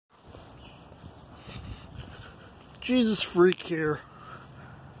Jesus freak here.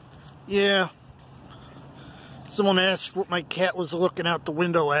 Yeah. Someone asked what my cat was looking out the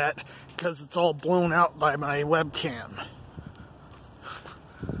window at because it's all blown out by my webcam.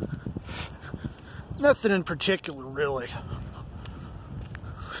 Nothing in particular, really.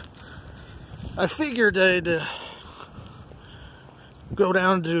 I figured I'd go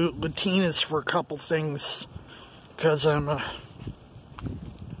down to Latina's for a couple things because I'm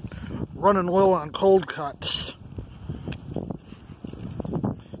running low on cold cuts.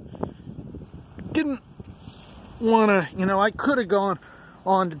 Didn't want to, I could have gone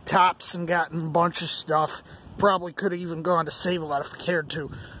on to Tops and gotten a bunch of stuff. Probably could have even gone to Save a Lot if I cared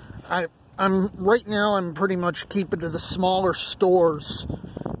to. Right now I'm pretty much keeping to the smaller stores,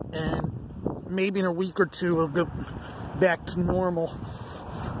 and maybe in a week or two I'll go back to normal.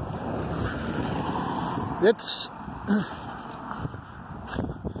 That's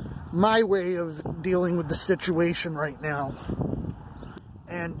my way of dealing with the situation right now.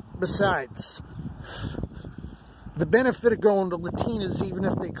 And besides, the benefit of going to Latina's, even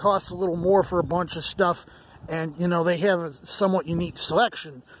if they cost a little more for a bunch of stuff, and, they have a somewhat unique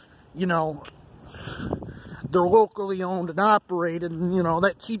selection, they're locally owned and operated, and,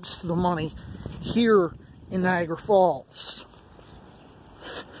 that keeps the money here in Niagara Falls.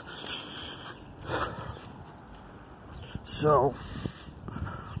 So,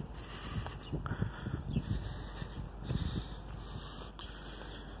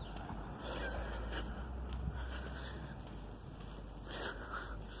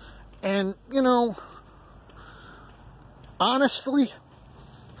 and, honestly,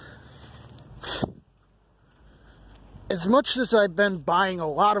 as much as I've been buying a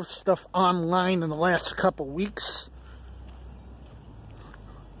lot of stuff online in the last couple weeks,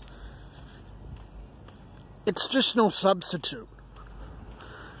 it's just no substitute.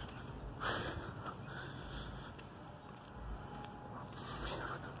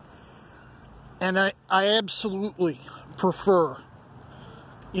 And I absolutely prefer,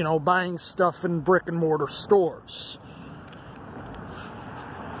 buying stuff in brick and mortar stores.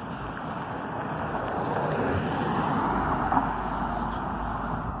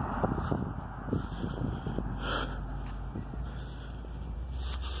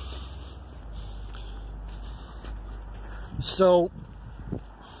 So,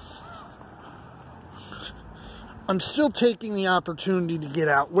 I'm still taking the opportunity to get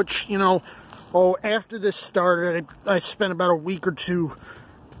out, which, after this started, I spent about a week or two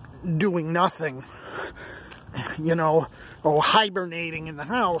doing nothing, hibernating in the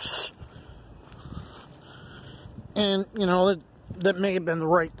house. And, that may have been the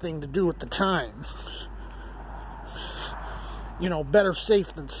right thing to do at the time. Better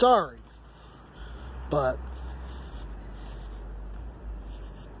safe than sorry. But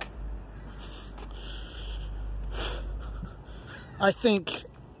I think,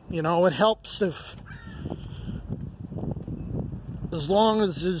 it helps if, as long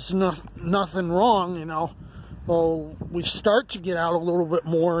as there's nothing wrong, we start to get out a little bit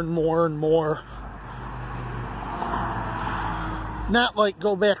more and more and more. Not like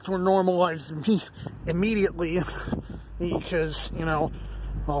go back to our normal lives immediately, because,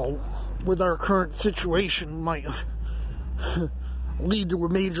 with our current situation might lead to a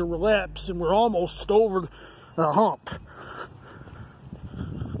major relapse, and we're almost over the hump.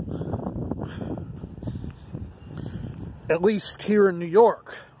 At least here in New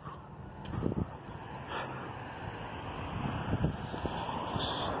York.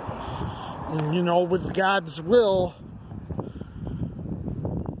 And, with God's will,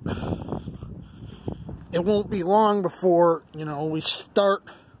 it won't be long before, we start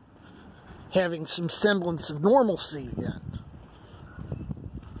having some semblance of normalcy again.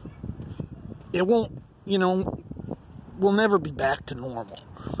 It won't, we'll never be back to normal.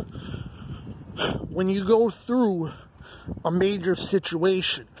 When you go through a major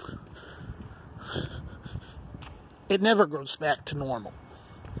situation, it never goes back to normal.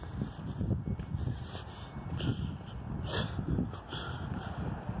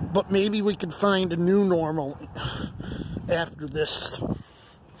 But maybe we could find a new normal after this.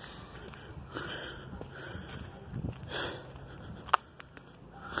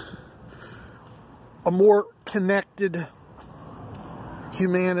 A more connected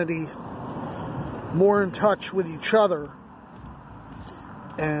humanity, more in touch with each other,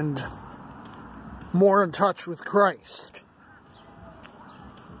 and more in touch with Christ.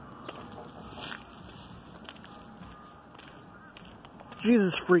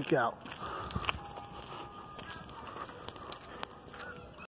 Jesus freak out.